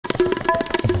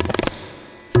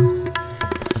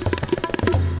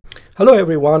Hello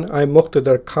everyone, I'm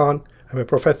Muqtadar Khan. I'm a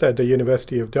professor at the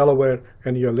University of Delaware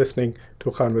and you're listening to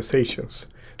Khanversations.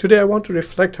 Today I want to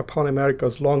reflect upon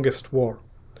America's longest war.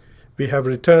 We have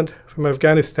returned from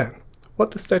Afghanistan.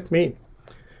 What does that mean?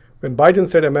 When Biden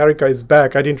said America is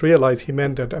back, I didn't realize he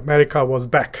meant that America was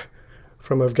back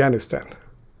from Afghanistan.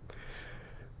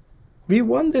 We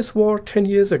won this war 10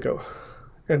 years ago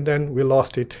and then we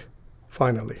lost it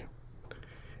finally.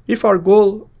 If our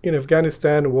goal in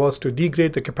Afghanistan was to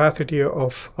degrade the capacity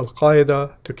of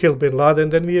Al-Qaeda to kill bin Laden,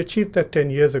 then we achieved that 10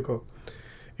 years ago.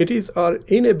 It is our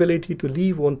inability to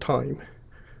leave on time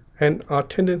and our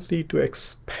tendency to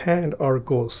expand our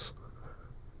goals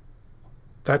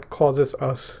that causes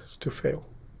us to fail.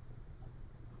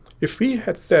 If we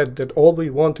had said that all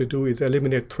we want to do is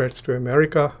eliminate threats to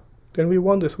America, then we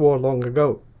won this war long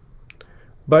ago.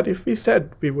 But if we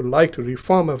said we would like to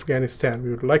reform Afghanistan, we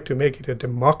would like to make it a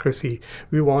democracy,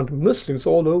 we want Muslims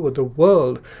all over the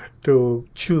world to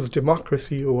choose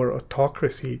democracy over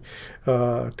autocracy,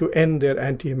 to end their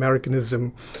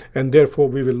anti-Americanism, and therefore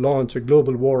we will launch a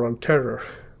global war on terror.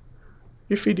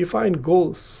 If we define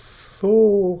goals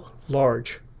so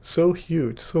large, so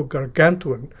huge, so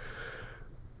gargantuan,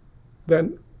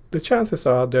 then the chances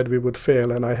are that we would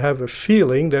fail, and I have a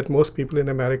feeling that most people in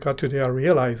America today are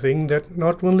realizing that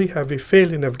not only have we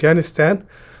failed in Afghanistan,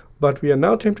 but we are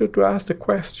now tempted to ask the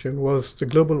question, was the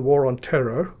global war on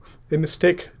terror a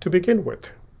mistake to begin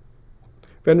with?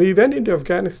 When we went into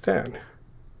Afghanistan,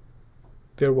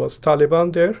 there was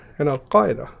Taliban there and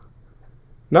Al-Qaeda.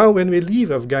 Now when we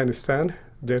leave Afghanistan,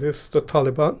 there is the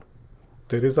Taliban,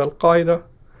 there is Al-Qaeda,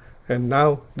 and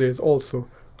now there is also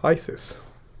ISIS.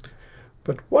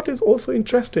 But what is also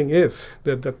interesting is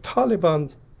that the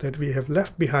Taliban that we have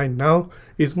left behind now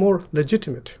is more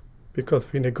legitimate because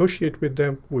we negotiate with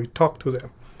them, we talk to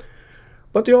them.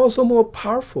 But they're also more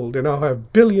powerful. They now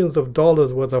have billions of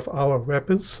dollars worth of our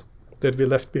weapons that we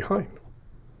left behind.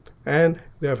 And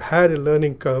they have had a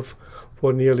learning curve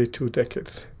for nearly 2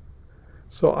 decades.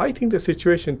 So I think the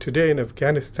situation today in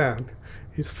Afghanistan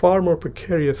is far more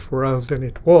precarious for us than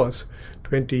it was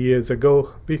 20 years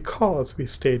ago because we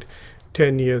stayed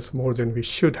 10 years more than we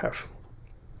should have.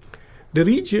 The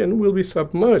region will be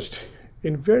submerged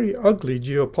in very ugly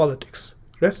geopolitics.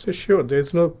 Rest assured,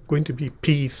 there's not going to be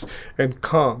peace and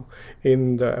calm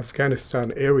in the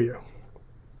Afghanistan area.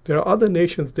 There are other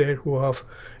nations there who have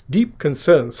deep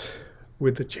concerns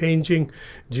with the changing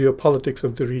geopolitics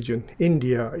of the region.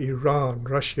 India, Iran,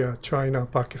 Russia, China,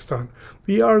 Pakistan.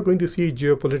 We are going to see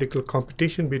geopolitical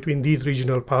competition between these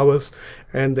regional powers,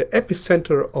 and the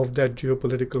epicenter of that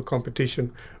geopolitical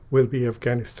competition will be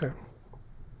Afghanistan.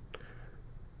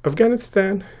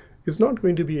 Afghanistan is not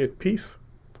going to be at peace.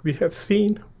 We have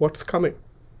seen what's coming.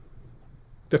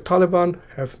 The Taliban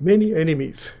have many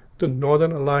enemies. The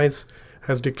Northern Alliance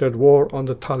has declared war on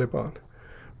the Taliban.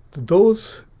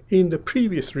 Those in the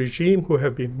previous regime who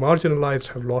have been marginalized,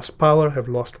 have lost power, have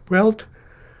lost wealth,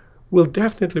 will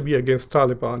definitely be against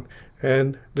Taliban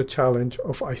and the challenge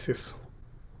of ISIS.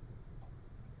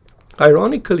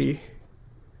 Ironically,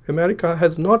 America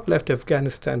has not left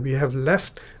Afghanistan. We have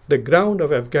left the ground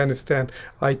of Afghanistan.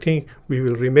 I think we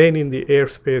will remain in the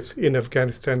airspace in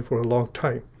Afghanistan for a long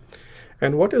time.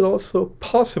 And what is also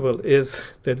possible is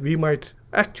that we might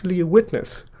actually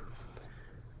witness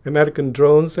American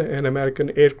drones and American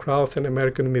aircrafts and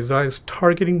American missiles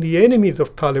targeting the enemies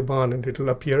of Taliban, and it will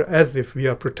appear as if we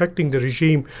are protecting the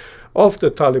regime of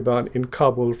the Taliban in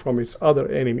Kabul from its other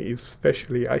enemies,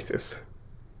 especially ISIS.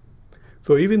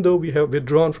 So even though we have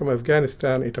withdrawn from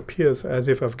Afghanistan, it appears as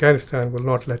if Afghanistan will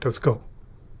not let us go.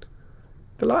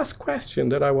 The last question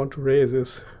that I want to raise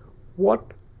is,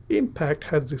 what impact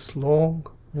has this long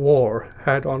war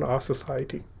had on our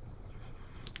society?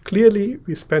 Clearly,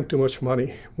 we spent too much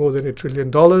money, more than $1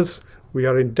 trillion. We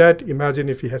are in debt. Imagine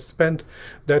if we had spent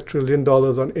that $1 trillion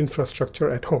on infrastructure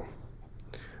at home.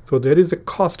 So there is a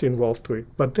cost involved to it.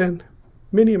 But then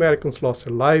many Americans lost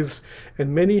their lives,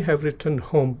 and many have returned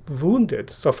home wounded,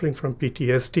 suffering from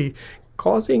PTSD,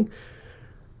 causing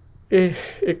a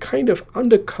kind of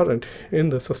undercurrent in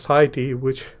the society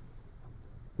which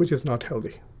is not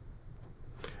healthy.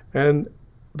 And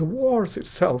the wars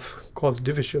itself cause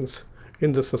divisions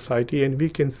in the society, and we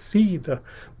can see the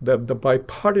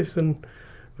bipartisan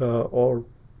or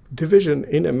division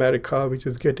in America, which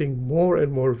is getting more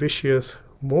and more vicious,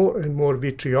 more and more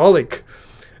vitriolic.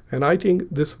 And I think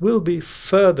this will be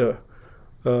further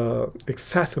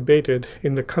exacerbated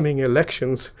in the coming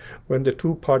elections when the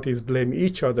two parties blame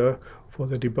each other for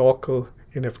the debacle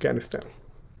in Afghanistan.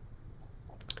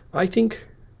 I think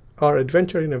our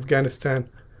adventure in Afghanistan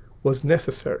was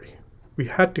necessary. We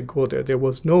had to go there. There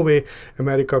was no way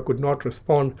America could not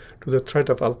respond to the threat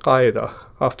of Al-Qaeda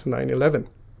after 9/11.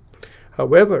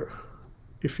 However,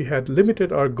 if we had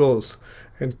limited our goals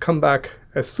and come back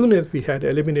as soon as we had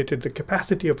eliminated the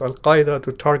capacity of Al-Qaeda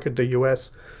to target the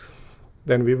US,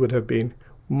 then we would have been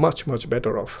much, much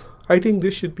better off. I think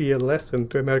this should be a lesson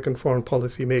to American foreign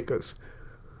policy makers,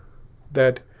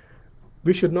 that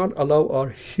we should not allow our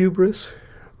hubris,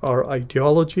 our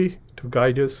ideology to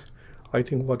guide us. I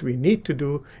think what we need to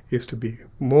do is to be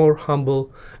more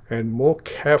humble and more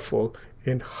careful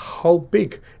in how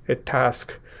big a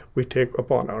task we take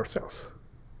upon ourselves.